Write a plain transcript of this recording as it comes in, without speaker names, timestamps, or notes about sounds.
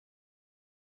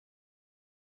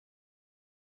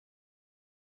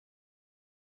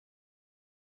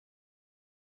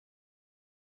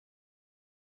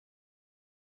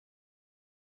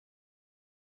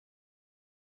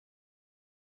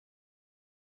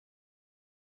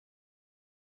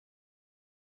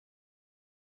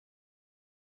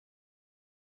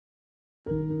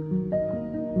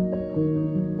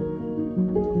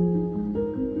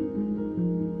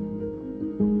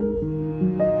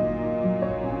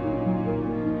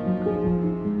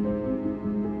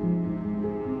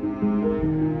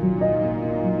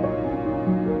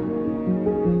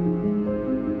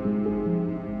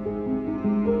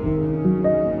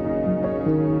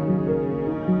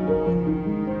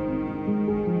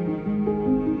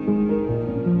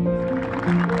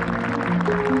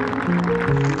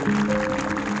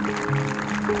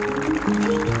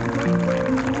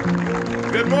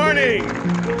Good morning.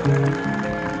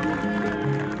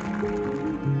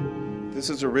 This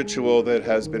is a ritual that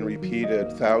has been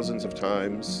repeated thousands of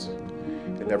times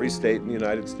in every state in the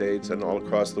United States and all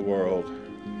across the world.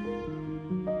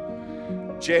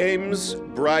 James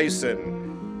Bryson,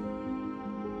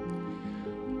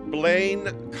 Blaine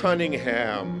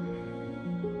Cunningham,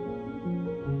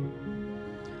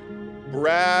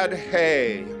 Brad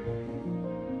Hay,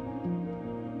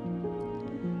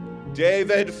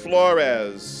 David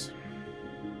Flores,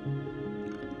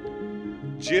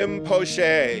 Jim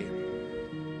Poche,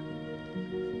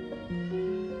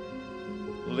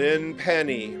 Lynn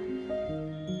Penny,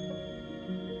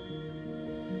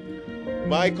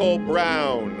 Michael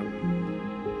Brown,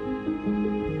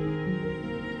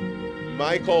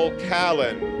 Michael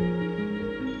Callan,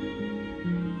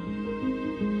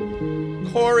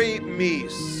 Corey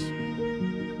Meese,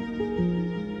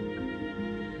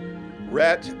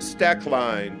 Rhett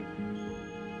Steckline,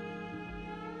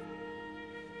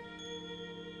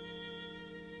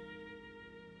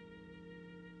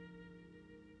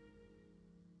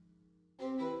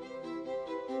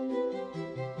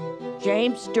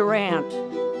 James Durant,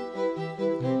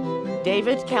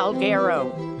 David Calgaro,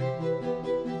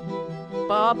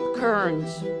 Bob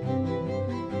Kearns,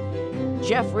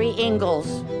 Jeffrey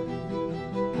Ingalls,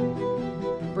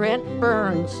 Brent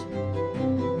Burns,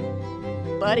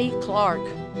 Buddy Clark,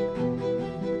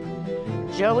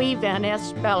 Joey Van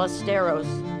Es Ballesteros,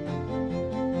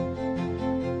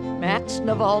 Max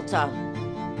Navalta,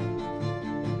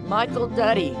 Michael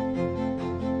Duddy,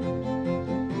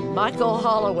 Michael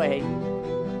Holloway,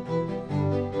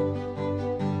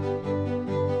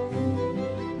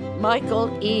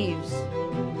 Michael Eves,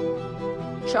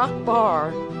 Chuck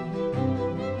Barr,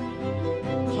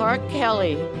 Clark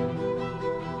Kelly,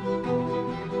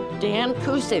 Dan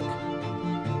Cusick,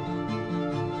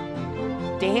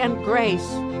 Dan Grace,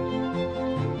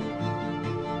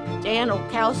 Dan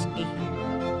Okowski,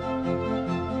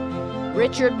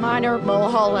 Richard Miner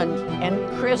Mulholland,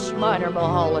 and Chris Miner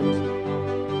Mulholland.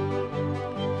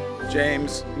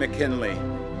 James McKinley,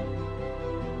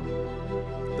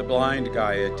 the blind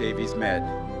guy at Davies Med.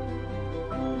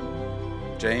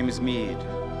 James Mead,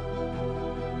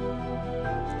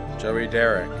 Joey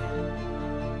Derrick,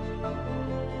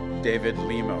 David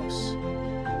Lemos,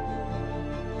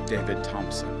 David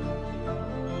Thompson.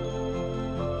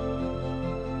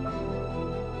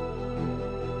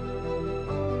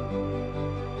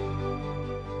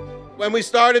 When we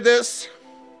started this,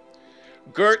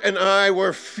 Gert and I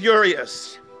were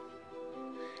furious,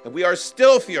 and we are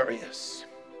still furious.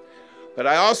 But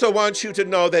I also want you to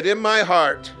know that in my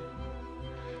heart,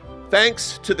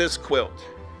 thanks to this quilt,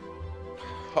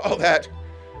 all that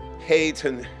hate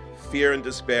and fear and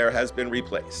despair has been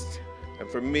replaced. And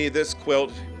for me, this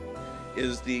quilt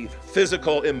is the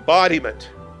physical embodiment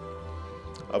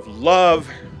of love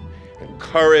and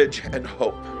courage and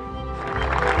hope.